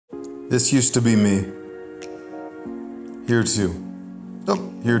This used to be me. Here too.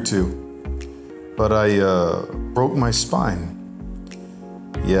 Oh, here too. But I broke my spine.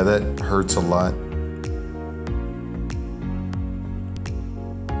 Yeah, that hurts a lot.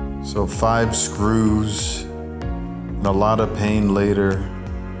 So 5 screws and a lot of pain later.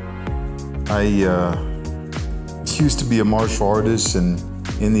 I used to be a martial artist and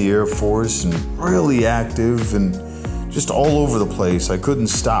in the Air Force and really active and just all over the place. I couldn't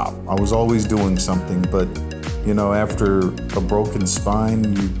stop. I was always doing something, but you know, after a broken spine,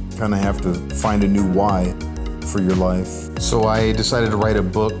 you kind of have to find a new why for your life. So I decided to write a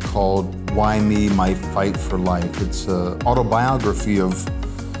book called Why Me? My Fight for Life. It's an autobiography of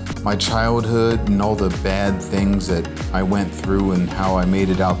my childhood and all the bad things that I went through and how I made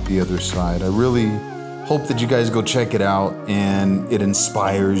it out the other side. I really hope that you guys go check it out and it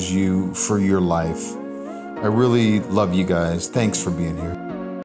inspires you for your life. I really love you guys. Thanks for being here.